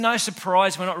No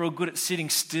surprise we're not real good at sitting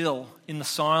still in the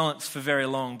silence for very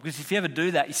long, because if you ever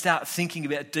do that, you start thinking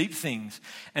about deep things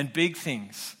and big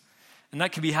things, and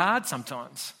that can be hard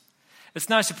sometimes. It's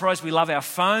no surprise we love our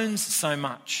phones so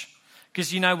much,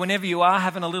 because whenever you are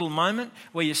having a little moment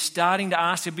where you're starting to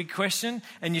ask a big question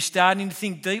and you're starting to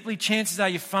think deeply, chances are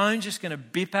your phone's just going to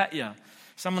bip at you.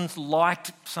 Someone's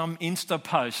liked some Insta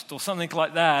post or something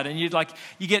like that, and you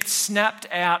get snapped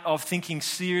out of thinking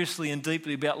seriously and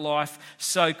deeply about life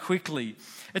so quickly.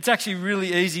 It's actually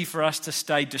really easy for us to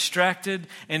stay distracted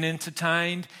and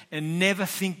entertained and never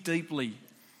think deeply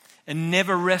and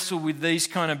never wrestle with these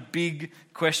kind of big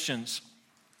questions.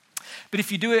 But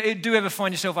if you do ever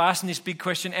find yourself asking this big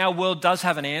question, our world does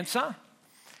have an answer.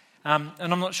 And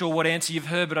I'm not sure what answer you've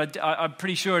heard, but I'm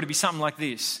pretty sure it'd be something like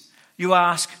this. You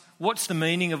ask, what's the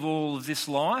meaning of all of this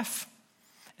life?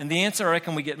 And the answer I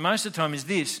reckon we get most of the time is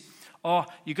this.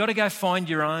 You've got to go find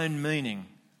your own meaning.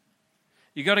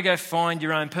 You've got to go find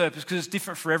your own purpose, because it's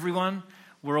different for everyone.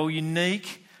 We're all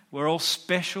unique. We're all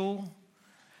special.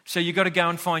 So you've got to go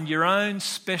and find your own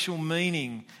special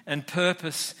meaning and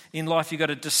purpose in life. You've got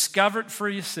to discover it for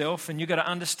yourself, and you've got to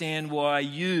understand why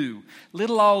you,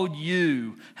 little old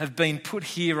you, have been put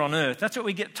here on earth. That's what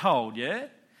we get told, yeah?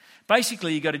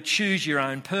 Basically, you've got to choose your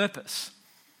own purpose.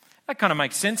 That kind of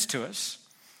makes sense to us.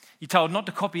 You're told not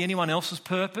to copy anyone else's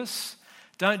purpose.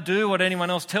 Don't do what anyone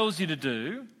else tells you to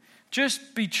do.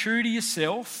 Just be true to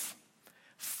yourself.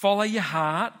 Follow your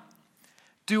heart.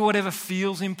 Do whatever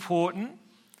feels important.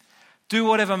 Do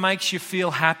whatever makes you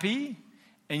feel happy,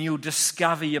 and you'll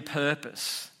discover your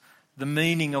purpose, the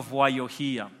meaning of why you're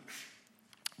here.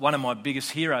 One of my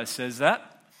biggest heroes says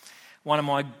that. One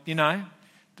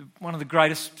of the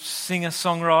greatest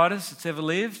singer-songwriters that's ever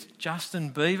lived,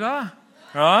 Justin Bieber,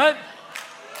 right?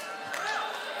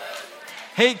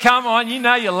 Come on, you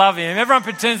know you love him. Everyone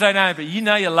pretends they don't, but you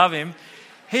know you love him.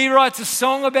 He writes a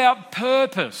song about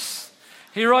purpose.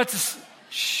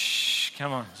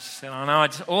 Come on. I know.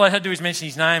 All I had to do is mention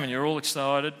his name, and you're all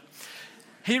excited.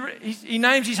 He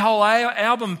names his whole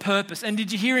album Purpose. And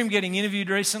did you hear him getting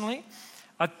interviewed recently?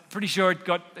 I'm pretty sure it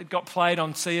got played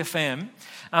on CFM.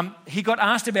 He got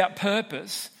asked about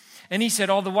purpose, and he said,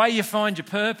 the way you find your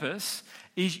purpose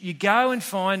is you go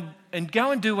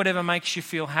and do whatever makes you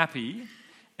feel happy,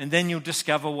 and then you'll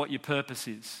discover what your purpose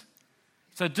is.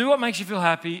 So do what makes you feel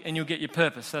happy, and you'll get your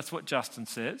purpose. That's what Justin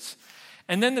says.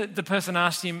 And then the person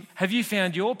asked him, have you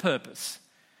found your purpose?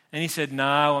 And he said,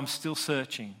 no, I'm still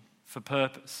searching for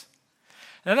purpose.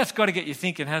 Now that's got to get you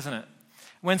thinking, hasn't it?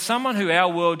 When someone who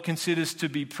our world considers to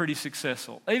be pretty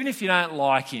successful, even if you don't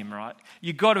like him, right,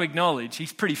 you've got to acknowledge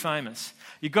he's pretty famous.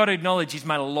 You've got to acknowledge he's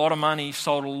made a lot of money,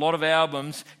 sold a lot of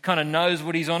albums, kind of knows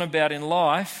what he's on about in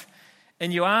life.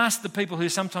 And you ask the people who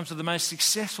sometimes are the most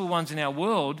successful ones in our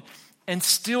world, and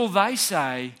still they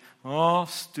say,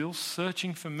 still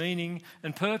searching for meaning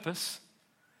and purpose.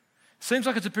 Seems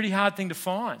like it's a pretty hard thing to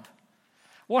find.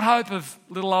 What hope have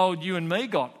little old you and me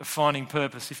got of finding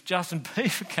purpose if Justin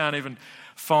Bieber can't even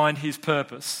find his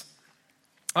purpose?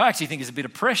 I actually think there's a bit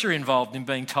of pressure involved in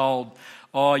being told,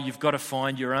 you've got to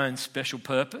find your own special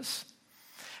purpose.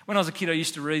 When I was a kid, I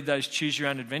used to read those Choose Your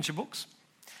Own Adventure books.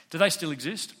 Do they still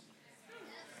exist?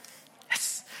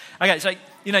 Yes. Okay, so,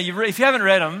 if you haven't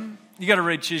read them, you've got to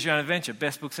read Choose Your Own Adventure,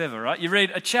 best books ever, right? You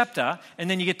read a chapter and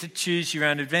then you get to choose your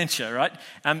own adventure, right?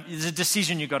 There's a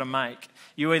decision you've got to make.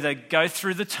 You either go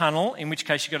through the tunnel, in which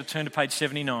case you've got to turn to page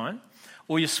 79,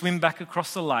 or you swim back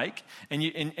across the lake and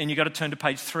you've got to turn to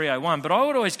page 301. But I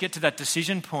would always get to that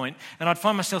decision point and I'd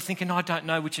find myself thinking, I don't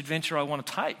know which adventure I want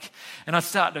to take. And I'd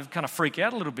start to kind of freak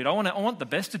out a little bit. I want the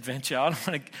best adventure. I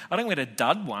don't want a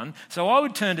dud one. So I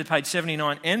would turn to page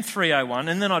 79 and 301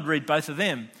 and then I'd read both of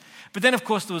them. But then, of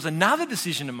course, there was another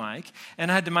decision to make,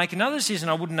 and I had to make another decision.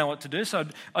 I wouldn't know what to do, so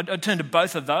I'd turn to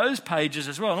both of those pages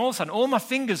as well. And all of a sudden, all my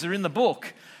fingers are in the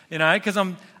book, because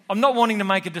I'm not wanting to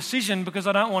make a decision because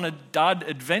I don't want a dud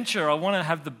adventure. I want to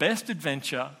have the best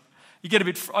adventure.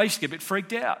 I used to get a bit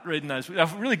freaked out reading those. They're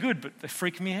really good, but they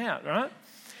freak me out, right?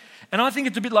 And I think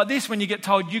it's a bit like this when you get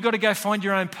told you've got to go find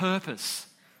your own purpose.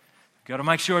 You've got to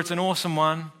make sure it's an awesome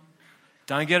one.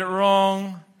 Don't get it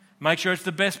wrong. Make sure it's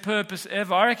the best purpose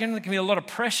ever. I reckon there can be a lot of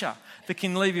pressure that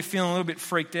can leave you feeling a little bit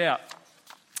freaked out.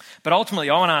 But ultimately,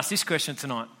 I want to ask this question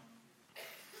tonight.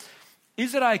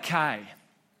 Is it okay?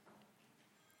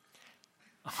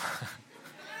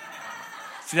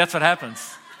 See, that's what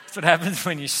happens. That's what happens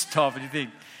when you stop and you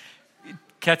think.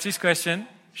 Catch this question.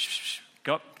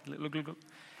 Look.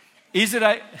 Is it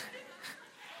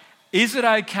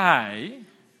okay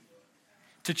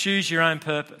to choose your own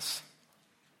purpose?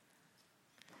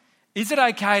 Is it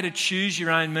okay to choose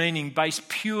your own meaning based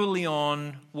purely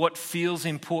on what feels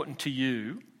important to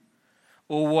you,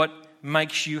 or what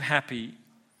makes you happy,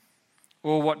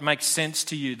 or what makes sense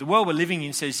to you? The world we're living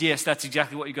in says, yes, that's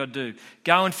exactly what you've got to do.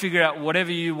 Go and figure out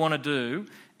whatever you want to do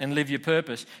and live your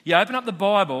purpose. You open up the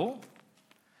Bible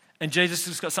and Jesus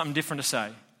has got something different to say.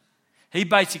 He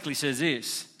basically says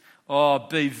this: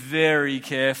 be very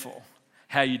careful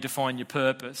how you define your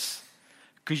purpose,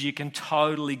 because you can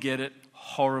totally get it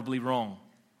horribly wrong.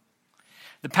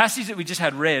 The passage that we just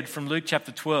had read from Luke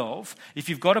chapter 12, if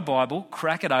you've got a Bible,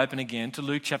 crack it open again to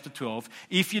Luke chapter 12.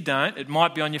 If you don't, it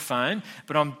might be on your phone,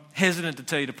 but I'm hesitant to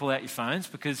tell you to pull out your phones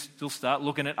because you'll start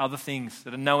looking at other things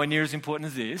that are nowhere near as important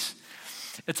as this.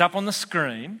 It's up on the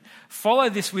screen. Follow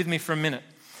this with me for a minute,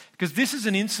 because this is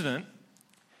an incident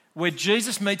where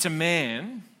Jesus meets a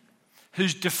man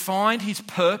who's defined his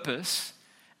purpose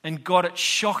and got it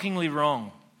shockingly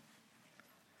wrong.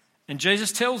 And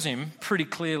Jesus tells him pretty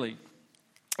clearly.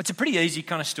 It's a pretty easy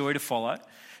kind of story to follow.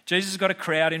 Jesus has got a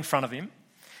crowd in front of him,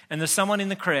 and there's someone in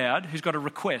the crowd who's got a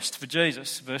request for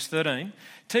Jesus. Verse 13,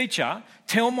 "Teacher,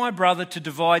 tell my brother to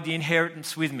divide the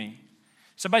inheritance with me."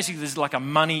 So basically there's like a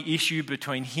money issue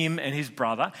between him and his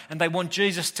brother, and they want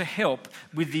Jesus to help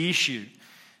with the issue,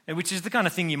 which is the kind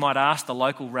of thing you might ask the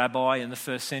local rabbi in the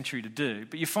first century to do.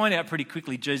 But you find out pretty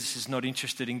quickly Jesus is not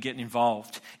interested in getting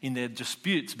involved in their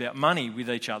disputes about money with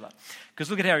each other. Because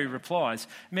look at how he replies.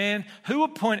 "Man, who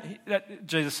appointed..."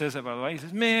 Jesus says that, by the way. He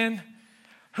says, "Man,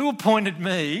 who appointed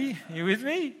me..." Are you with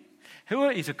me?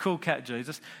 He's a cool cat,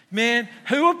 Jesus. "Man,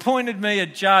 who appointed me a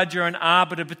judge or an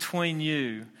arbiter between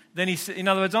you?" Then he said, in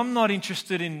other words, I'm not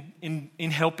interested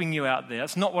in helping you out there.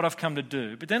 That's not what I've come to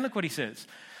do. But then look what he says.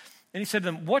 And he said to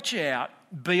them, "Watch out,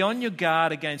 be on your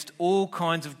guard against all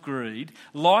kinds of greed.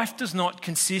 Life does not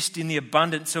consist in the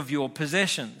abundance of your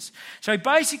possessions." So he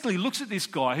basically looks at this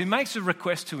guy who makes a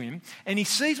request to him, and he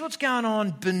sees what's going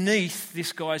on beneath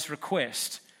this guy's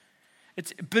request.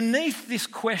 It's beneath this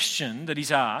question that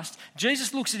he's asked.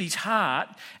 Jesus looks at his heart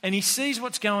and he sees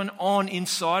what's going on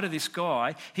inside of this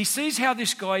guy. He sees how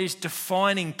this guy is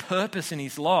defining purpose in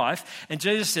his life, and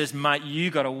Jesus says, "Mate, you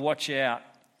got to watch out."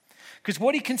 Because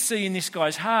what he can see in this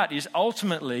guy's heart is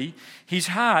ultimately his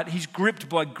heart, he's gripped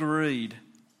by greed.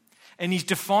 And he's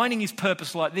defining his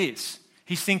purpose like this.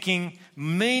 He's thinking,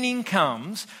 meaning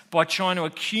comes by trying to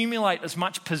accumulate as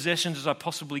much possessions as I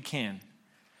possibly can.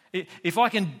 If I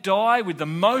can die with the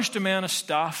most amount of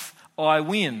stuff, I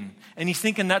win. And he's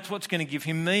thinking that's what's going to give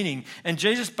him meaning. And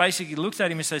Jesus basically looks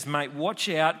at him and says, "Mate, watch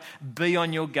out, be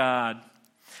on your guard."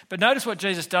 But notice what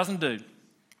Jesus doesn't do.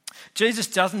 Jesus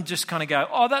doesn't just kind of go,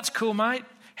 "Oh, that's cool, mate.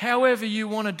 However you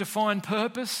want to define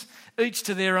purpose, each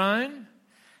to their own."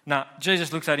 No,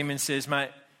 Jesus looks at him and says, "Mate,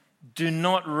 do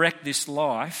not wreck this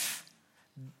life.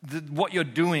 What you're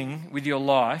doing with your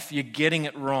life, you're getting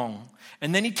it wrong."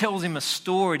 And then he tells him a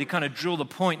story to kind of drill the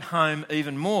point home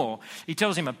even more. He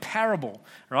tells him a parable,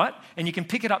 right? And you can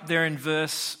pick it up there in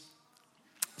verse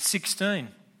 16.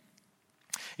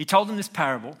 He told them this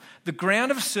parable. "The ground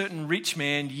of a certain rich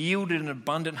man yielded an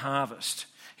abundant harvest.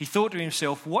 He thought to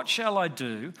himself, 'What shall I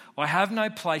do? I have no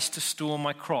place to store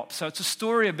my crops.'" So it's a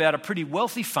story about a pretty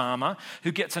wealthy farmer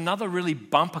who gets another really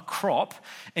bumper crop,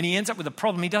 and he ends up with a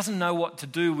problem. He doesn't know what to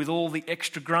do with all the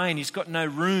extra grain. He's got no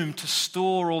room to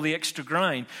store all the extra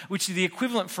grain, which is the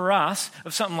equivalent for us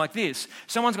of something like this.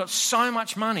 Someone's got so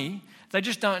much money, they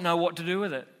just don't know what to do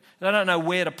with it. They don't know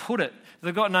where to put it.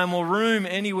 They've got no more room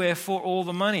anywhere for all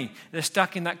the money. They're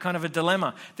stuck in that kind of a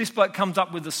dilemma. This bloke comes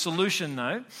up with a solution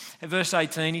though. In verse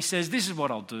 18 he says, "This is what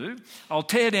I'll do. I'll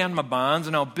tear down my barns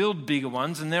and I'll build bigger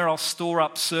ones, and there I'll store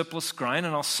up surplus grain,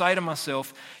 and I'll say to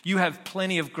myself, 'You have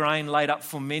plenty of grain laid up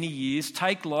for many years.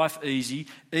 Take life easy,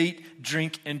 eat,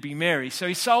 drink and be merry.'" So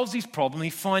he solves his problem.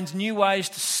 He finds new ways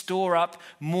to store up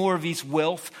more of his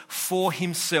wealth for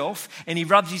himself, and he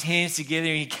rubs his hands together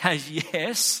and he goes,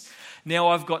 "Yes, now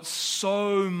I've got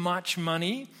so much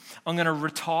money, I'm going to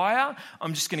retire,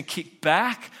 I'm just going to kick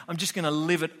back, I'm just going to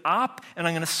live it up, and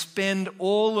I'm going to spend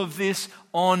all of this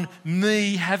on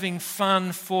me having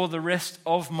fun for the rest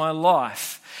of my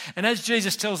life." And as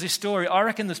Jesus tells this story, I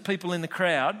reckon there's people in the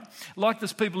crowd, like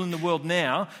there's people in the world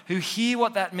now, who hear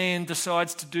what that man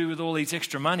decides to do with all his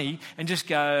extra money and just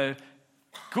go,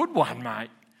 "Good one,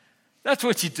 mate. That's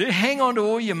what you do. Hang on to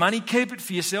all your money, keep it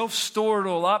for yourself, store it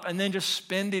all up, and then just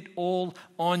spend it all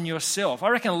on yourself." I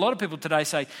reckon a lot of people today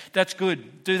say, "That's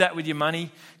good. Do that with your money.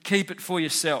 Keep it for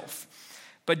yourself."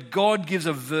 But God gives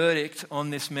a verdict on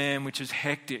this man which is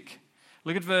hectic.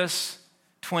 Look at verse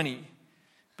 20.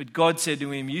 "But God said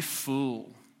to him, 'You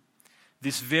fool,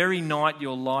 this very night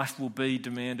your life will be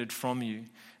demanded from you.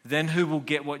 then who will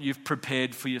get what you've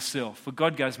prepared for yourself? But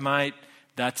God goes, mate,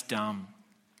 that's dumb.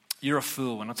 You're a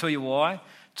fool. And I'll tell you why.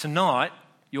 Tonight,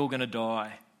 you're going to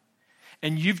die.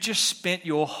 And you've just spent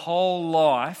your whole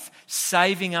life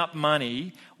saving up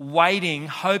money, waiting,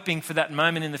 hoping for that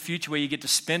moment in the future where you get to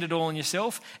spend it all on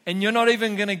yourself, and you're not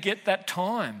even going to get that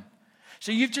time.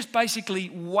 So you've just basically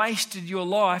wasted your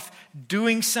life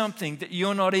doing something that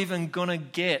you're not even going to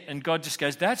get. And God just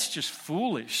goes, that's just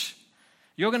foolish.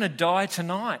 You're going to die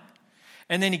tonight.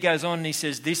 And then he goes on and he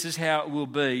says, this is how it will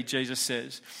be, Jesus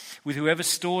says, with whoever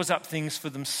stores up things for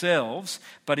themselves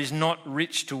but is not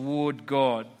rich toward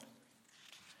God.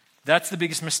 That's the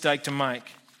biggest mistake to make.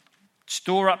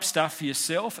 Store up stuff for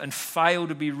yourself and fail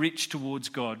to be rich towards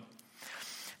God.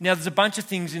 Now, there's a bunch of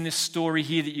things in this story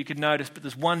here that you could notice, but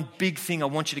there's one big thing I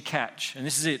want you to catch, and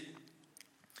this is it.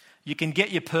 You can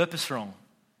get your purpose wrong.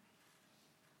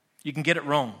 You can get it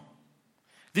wrong.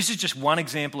 This is just one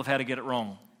example of how to get it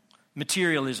wrong.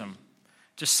 Materialism.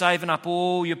 Just saving up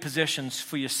all your possessions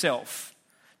for yourself.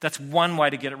 That's one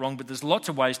way to get it wrong, but there's lots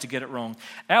of ways to get it wrong.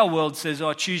 Our world says,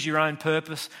 choose your own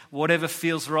purpose, whatever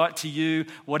feels right to you,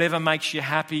 whatever makes you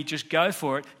happy, just go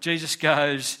for it. Jesus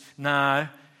goes, no,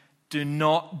 do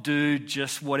not do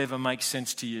just whatever makes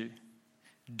sense to you.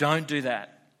 Don't do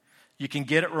that. You can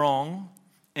get it wrong,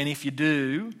 and if you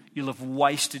do, you'll have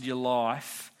wasted your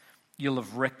life. You'll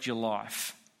have wrecked your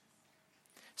life.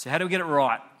 So how do we get it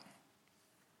right?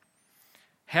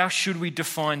 How should we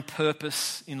define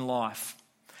purpose in life?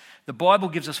 The Bible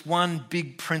gives us one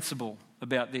big principle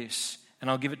about this, and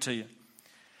I'll give it to you.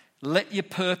 Let your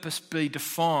purpose be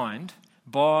defined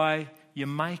by your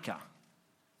maker.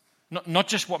 Not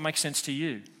just what makes sense to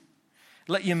you.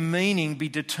 Let your meaning be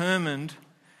determined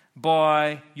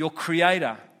by your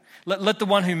creator. Let the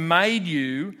one who made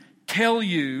you tell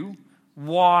you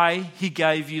why he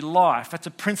gave you life. That's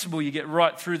a principle you get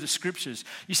right through the scriptures.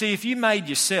 You see, if you made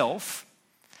yourself,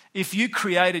 if you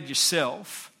created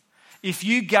yourself, if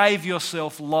you gave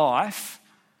yourself life,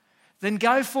 then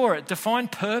go for it. Define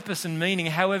purpose and meaning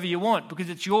however you want, because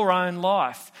it's your own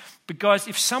life. But guys,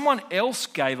 if someone else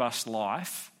gave us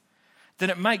life, then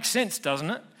it makes sense,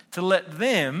 doesn't it, to let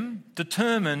them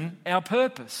determine our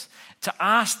purpose. To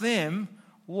ask them,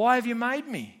 why have you made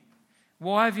me?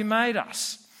 Why have you made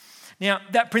us? Now,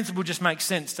 that principle just makes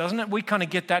sense, doesn't it? We kind of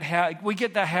get that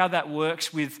how that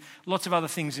works with lots of other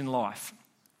things in life.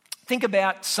 Think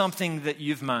about something that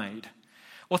you've made,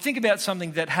 or think about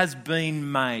something that has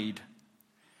been made.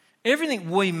 Everything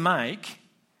we make,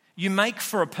 you make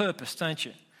for a purpose, don't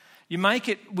you? You make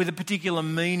it with a particular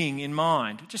meaning in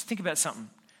mind. Just think about something.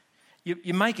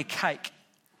 You make a cake.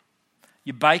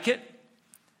 You bake it.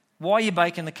 Why are you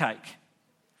baking the cake?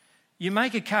 You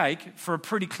make a cake for a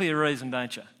pretty clear reason,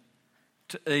 don't you?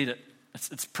 To eat it.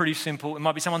 It's pretty simple. It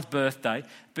might be someone's birthday,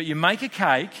 but you make a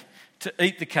cake to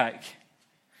eat the cake.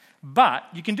 But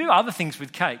you can do other things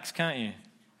with cakes, can't you?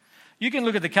 You can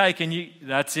look at the cake and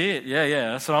that's it.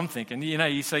 Yeah, that's what I'm thinking.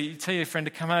 You tell your friend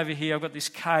to come over here, I've got this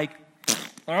cake.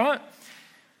 All right?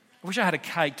 I wish I had a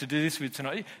cake to do this with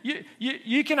tonight.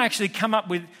 You can actually come up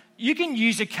with, you can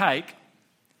use a cake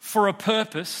for a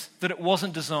purpose that it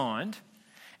wasn't designed.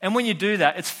 And when you do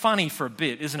that, it's funny for a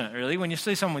bit, isn't it, really? When you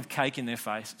see someone with cake in their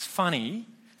face, it's funny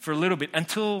for a little bit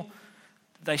until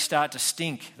they start to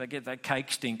stink. They get that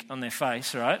cake stink on their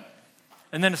face, right?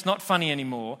 And then it's not funny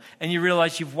anymore, and you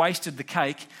realise you've wasted the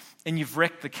cake and you've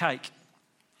wrecked the cake.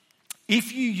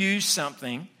 If you use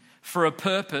something for a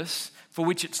purpose for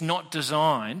which it's not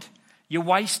designed, you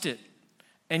waste it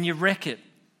and you wreck it.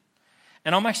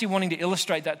 And I'm actually wanting to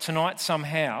illustrate that tonight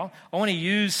somehow. I want to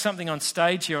use something on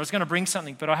stage here. I was going to bring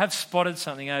something, but I have spotted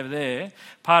something over there,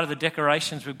 part of the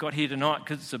decorations we've got here tonight,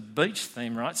 because it's a beach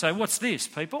theme, right? So what's this,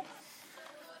 people?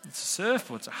 It's a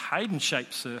surfboard. It's a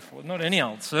Hayden-shaped surfboard, not any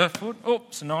old surfboard. Oh,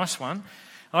 it's a nice one.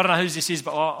 I don't know whose this is,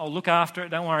 but I'll look after it.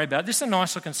 Don't worry about it. This is a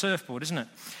nice-looking surfboard, isn't it?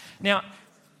 Now,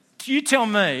 you tell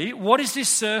me, what is this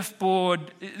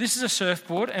surfboard? This is a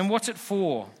surfboard, and what's it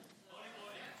for?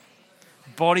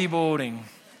 Bodyboarding.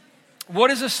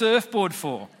 What is a surfboard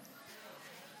for?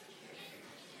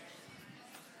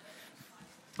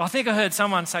 I think I heard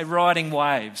someone say riding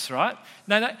waves, right?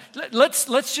 No,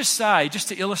 let's just say, just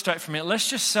to illustrate for a minute, let's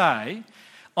just say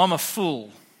I'm a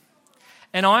fool.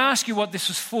 And I ask you what this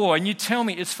is for, and you tell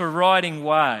me it's for riding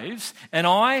waves, and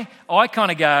I kind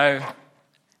of go,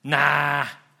 nah,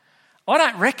 I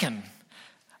don't reckon.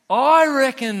 I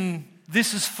reckon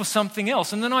this is for something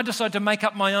else. And then I decide to make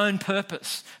up my own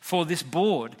purpose for this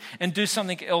board and do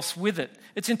something else with it.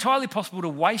 It's entirely possible to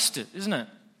waste it, isn't it?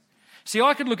 See,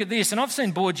 I could look at this, and I've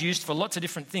seen boards used for lots of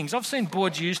different things. I've seen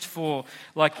boards used for,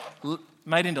 like,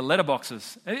 made into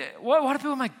letterboxes. Why do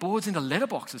people make boards into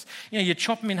letterboxes? You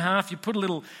chop them in half, you put a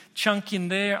little chunk in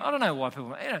there. I don't know why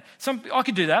people, I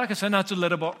could do that. I could say, no, it's a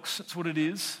letterbox. That's what it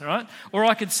is, right? Or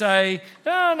I could say,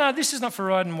 no, this is not for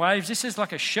riding waves. This is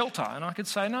like a shelter. And I could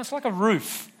say, no, it's like a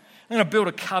roof. I'm going to build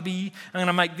a cubby. I'm going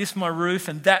to make this my roof,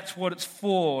 and that's what it's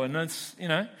for. And it's,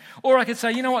 Or I could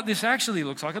say, you know what this actually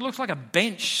looks like? It looks like a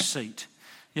bench seat.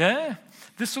 Yeah?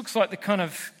 This looks like the kind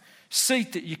of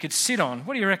seat that you could sit on.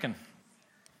 What do you reckon?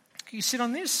 Can you sit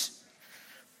on this?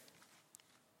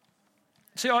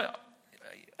 See,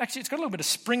 actually, it's got a little bit of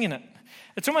spring in it.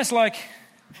 It's almost like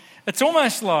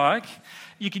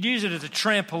you could use it as a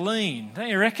trampoline. Don't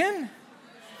you reckon?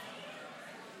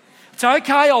 It's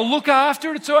okay, I'll look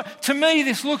after it. To me,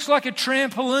 this looks like a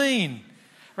trampoline,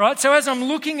 right? So as I'm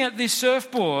looking at this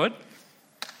surfboard,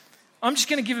 I'm just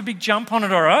going to give a big jump on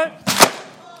it, all right?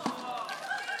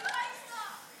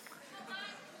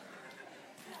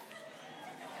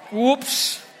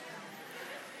 Whoops.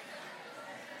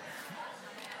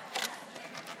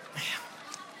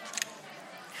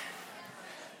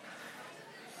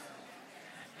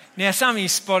 Now, some of you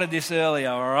spotted this earlier,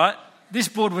 all right? This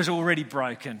board was already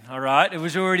broken, all right? It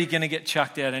was already going to get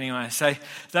chucked out anyway. So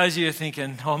those of you are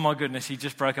thinking, oh my goodness, he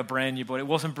just broke a brand new board. It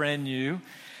wasn't brand new.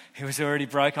 It was already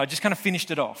broke. I just kind of finished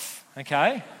it off,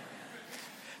 okay?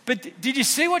 But did you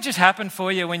see what just happened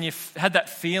for you when you had that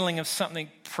feeling of something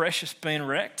precious being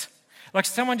wrecked? Like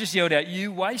someone just yelled out,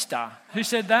 "You waster." Who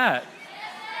said that?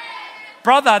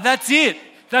 Brother, that's it.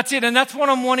 That's it. And that's what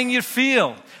I'm wanting you to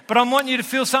feel. But I want you to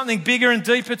feel something bigger and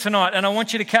deeper tonight. And I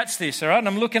want you to catch this, all right? And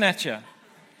I'm looking at you.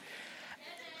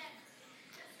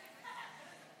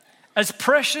 As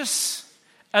precious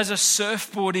as a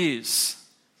surfboard is,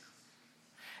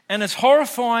 and as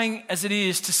horrifying as it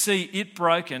is to see it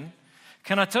broken,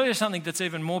 can I tell you something that's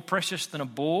even more precious than a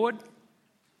board?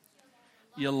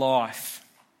 Your life.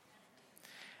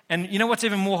 And you know what's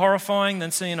even more horrifying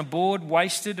than seeing a board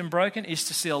wasted and broken is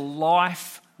to see a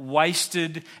life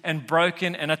wasted and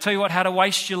broken. And I tell you what, how to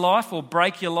waste your life or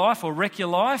break your life or wreck your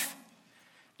life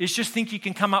is just think you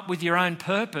can come up with your own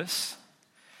purpose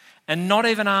and not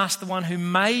even ask the one who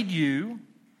made you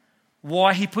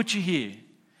why he put you here.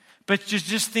 But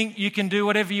just think you can do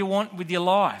whatever you want with your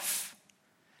life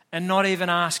and not even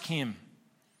ask him.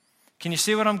 Can you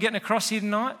see what I'm getting across here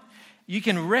tonight? You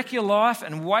can wreck your life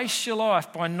and waste your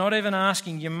life by not even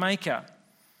asking your maker.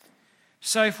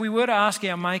 So if we were to ask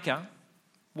our maker,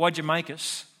 why'd you make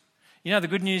us? You know, the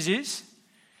good news is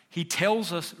he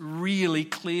tells us really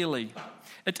clearly.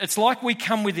 It's like we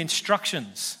come with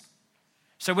instructions.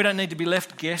 So we don't need to be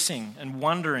left guessing and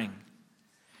wondering.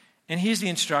 And here's the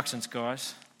instructions,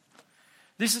 guys.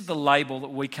 This is the label that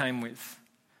we came with.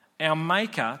 Our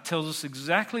maker tells us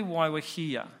exactly why we're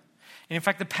here. And in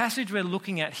fact, the passage we're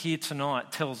looking at here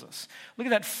tonight tells us. Look at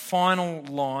that final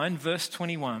line, verse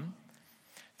 21.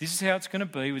 This is how it's going to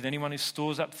be with anyone who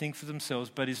stores up things for themselves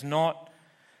but is not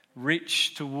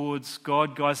rich towards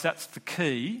God. Guys, that's the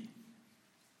key.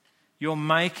 Your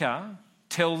maker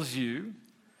tells you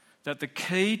that the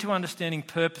key to understanding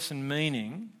purpose and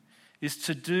meaning is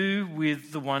to do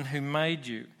with the one who made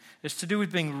you. It's to do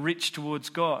with being rich towards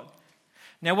God.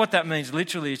 Now, what that means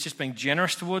literally is just being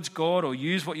generous towards God or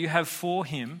use what you have for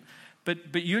him.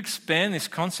 But you expand this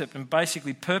concept and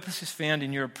basically purpose is found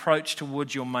in your approach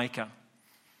towards your maker.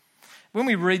 When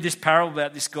we read this parable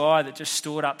about this guy that just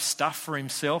stored up stuff for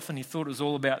himself and he thought it was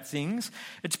all about things,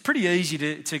 it's pretty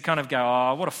easy to kind of go,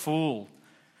 oh, what a fool.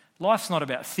 Life's not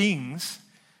about things,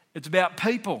 it's about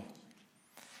people.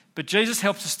 But Jesus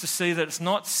helps us to see that it's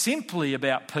not simply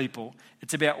about people,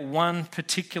 it's about one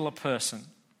particular person.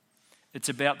 It's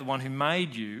about the one who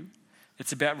made you.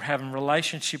 It's about having a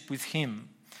relationship with him.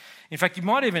 In fact, you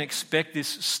might even expect this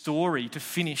story to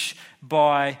finish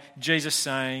by Jesus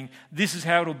saying, this is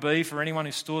how it'll be for anyone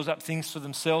who stores up things for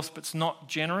themselves but's not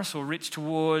generous or rich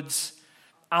towards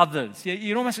others.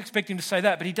 You'd almost expect him to say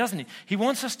that, but he doesn't. He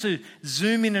wants us to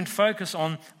zoom in and focus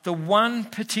on the one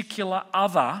particular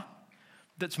other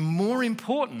that's more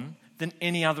important than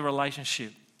any other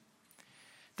relationship.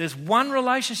 There's one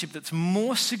relationship that's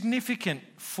more significant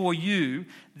for you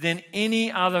than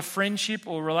any other friendship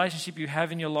or relationship you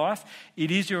have in your life. It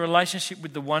is your relationship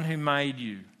with the one who made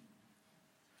you,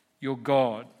 your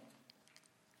God.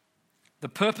 The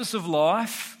purpose of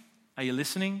life, are you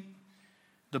listening?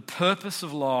 The purpose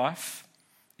of life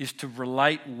is to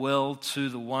relate well to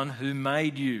the one who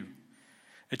made you.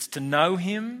 It's to know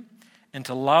him and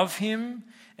to love him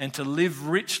and to live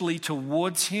richly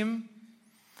towards him.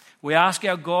 We ask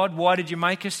our God, why did you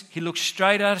make us? He looks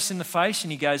straight at us in the face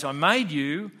and he goes, I made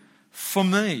you for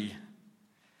me.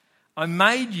 I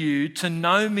made you to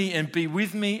know me and be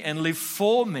with me and live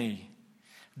for me.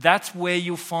 That's where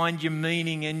you'll find your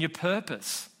meaning and your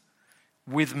purpose,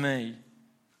 with me.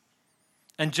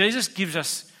 And Jesus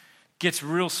gets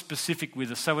real specific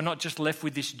with us, so we're not just left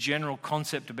with this general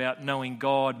concept about knowing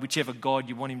God, whichever God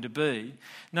you want him to be.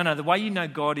 No, the way you know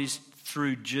God is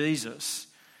through Jesus.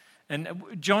 And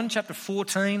John chapter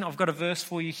 14, I've got a verse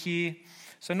for you here.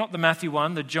 So not the Matthew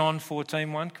one, the John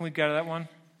 14 one. Can we go to that one?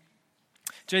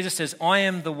 Jesus says, I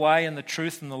am the way and the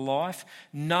truth and the life.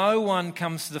 No one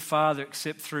comes to the Father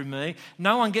except through me.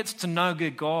 No one gets to know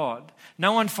God.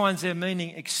 No one finds their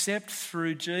meaning except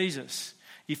through Jesus.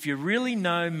 If you really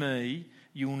know me,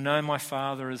 you will know my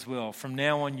Father as well. From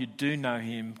now on, you do know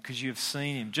him because you have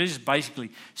seen him. Jesus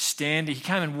basically he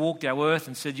came and walked our earth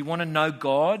and said, you want to know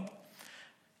God?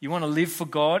 You want to live for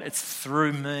God? It's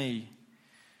through me.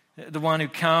 The one who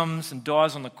comes and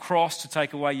dies on the cross to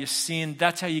take away your sin.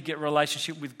 That's how you get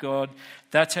relationship with God.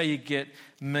 That's how you get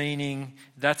meaning.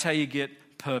 That's how you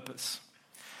get purpose.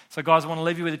 So guys, I want to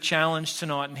leave you with a challenge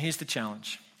tonight, and here's the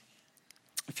challenge.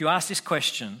 If you ask this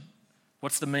question,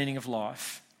 what's the meaning of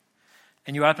life?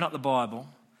 And you open up the Bible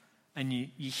and you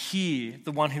hear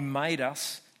the one who made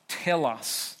us tell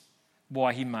us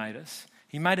why he made us.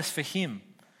 He made us for him.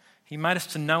 He made us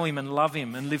to know him and love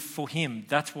him and live for him.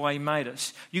 That's why he made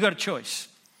us. You got a choice.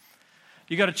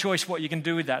 You got a choice what you can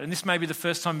do with that. And this may be the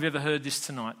first time you've ever heard this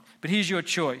tonight. But here's your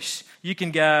choice. You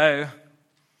can go,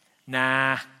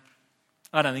 nah,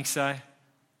 I don't think so.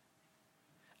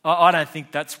 I don't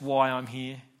think that's why I'm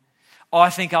here. I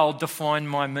think I'll define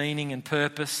my meaning and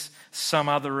purpose some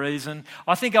other reason.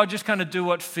 I think I'll just kind of do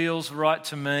what feels right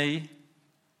to me.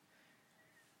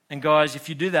 And guys, if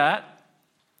you do that,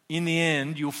 in the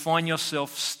end, you'll find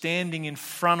yourself standing in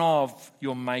front of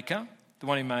your Maker, the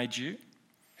one who made you,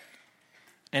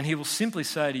 and he will simply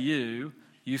say to you,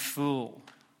 you fool,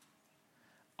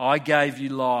 I gave you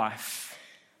life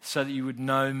so that you would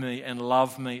know me and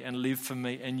love me and live for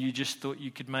me, and you just thought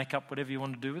you could make up whatever you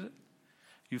want to do with it?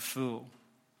 You fool.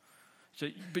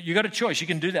 But you got a choice. You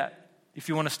can do that if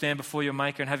you want to stand before your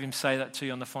Maker and have him say that to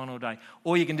you on the final day.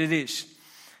 Or you can do this.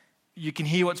 You can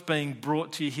hear what's being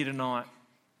brought to you here tonight.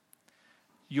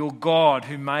 Your God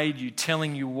who made you,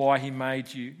 telling you why he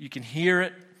made you. You can hear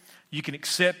it, you can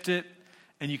accept it,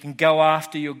 and you can go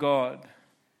after your God.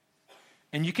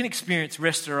 And you can experience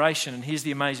restoration. And here's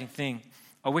the amazing thing.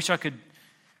 I wish I could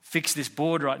fix this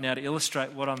board right now to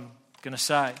illustrate what I'm going to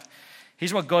say.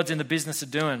 Here's what God's in the business of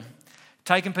doing.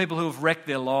 Taking people who have wrecked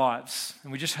their lives.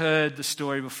 And we just heard the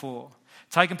story before.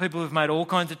 Taking people who've made all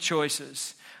kinds of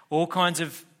choices, all kinds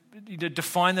of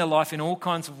define their life in all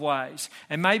kinds of ways.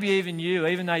 And maybe even you,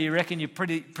 even though you reckon you're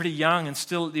pretty young and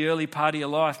still at the early part of your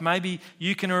life, maybe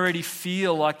you can already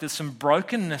feel like there's some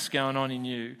brokenness going on in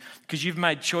you because you've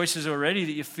made choices already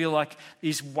that you feel like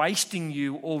is wasting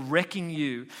you or wrecking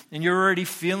you, and you're already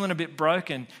feeling a bit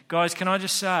broken. Guys, can I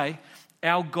just say,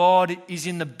 our God is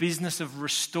in the business of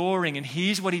restoring, and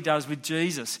here's what he does with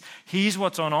Jesus. Here's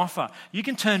what's on offer. You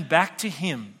can turn back to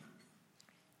him.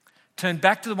 Turn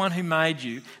back to the one who made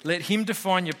you. Let him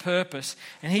define your purpose,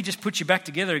 and he just puts you back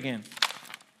together again.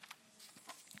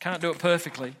 Can't do it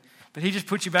perfectly, but he just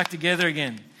puts you back together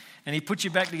again. And he puts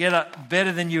you back together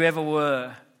better than you ever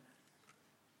were.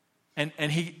 And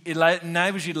it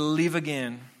enables you to live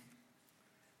again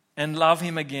and love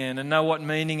him again and know what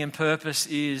meaning and purpose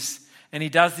is. And he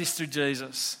does this through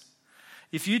Jesus.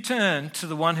 If you turn to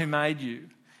the one who made you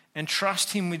and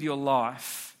trust him with your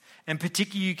life, and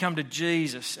particularly you come to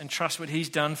Jesus and trust what he's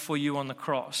done for you on the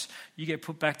cross, you get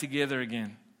put back together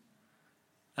again.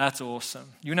 That's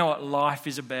awesome. You know what life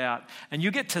is about. And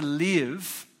you get to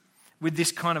live with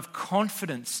this kind of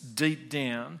confidence deep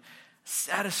down,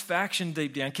 satisfaction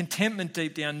deep down, contentment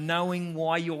deep down, knowing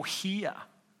why you're here.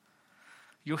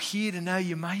 You're here to know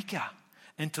your Maker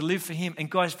and to live for him. And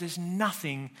guys, there's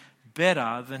nothing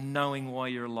better than knowing why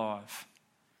you're alive.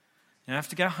 You don't have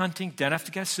to go hunting, don't have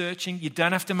to go searching, you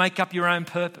don't have to make up your own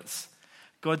purpose.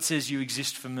 God says you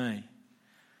exist for me.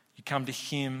 You come to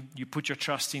him, you put your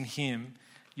trust in him,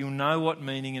 you'll know what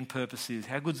meaning and purpose is.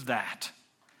 How good's that?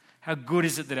 How good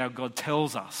is it that our God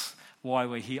tells us why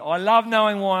we're here? I love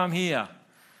knowing why I'm here.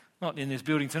 Not in this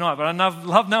building tonight, but I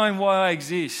love knowing why I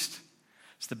exist.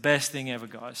 It's the best thing ever,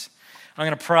 guys. I'm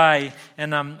going to pray,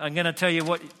 and I'm going to tell you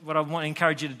what I want to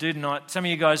encourage you to do tonight. Some of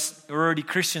you guys are already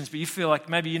Christians, but you feel like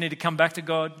maybe you need to come back to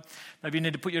God. Maybe you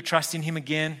need to put your trust in him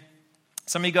again.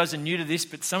 Some of you guys are new to this,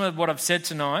 but some of what I've said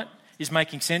tonight is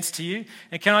making sense to you.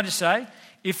 And can I just say,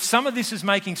 if some of this is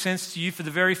making sense to you for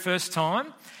the very first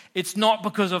time, it's not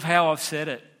because of how I've said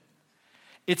it.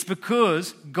 It's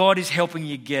because God is helping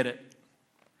you get it.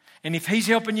 And if he's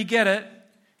helping you get it,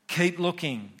 Keep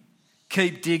looking.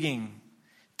 Keep digging.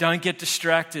 Don't get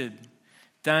distracted.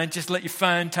 Don't just let your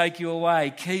phone take you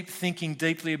away. Keep thinking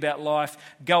deeply about life.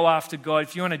 Go after God.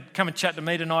 If you want to come and chat to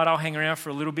me tonight, I'll hang around for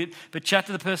a little bit. But chat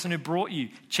to the person who brought you.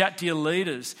 Chat to your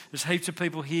leaders. There's heaps of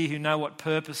people here who know what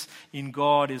purpose in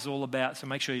God is all about. So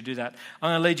make sure you do that. I'm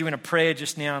going to lead you in a prayer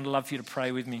just now, and I'd love for you to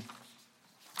pray with me.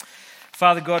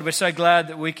 Father God, we're so glad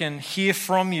that we can hear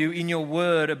from you in your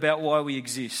word about why we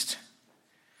exist.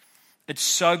 It's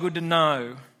so good to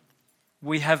know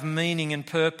we have meaning and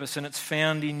purpose, and it's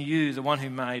found in you, the one who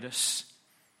made us.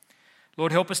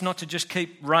 Lord, help us not to just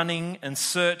keep running and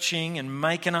searching and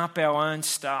making up our own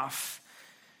stuff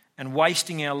and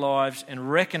wasting our lives and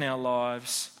wrecking our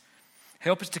lives.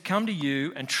 Help us to come to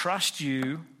you and trust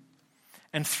you,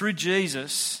 and through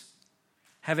Jesus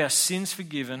have our sins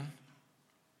forgiven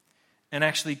and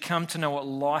actually come to know what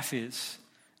life is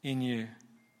in you.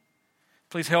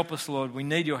 Please help us, Lord. We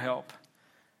need your help.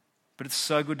 But it's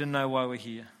so good to know why we're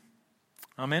here.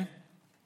 Amen.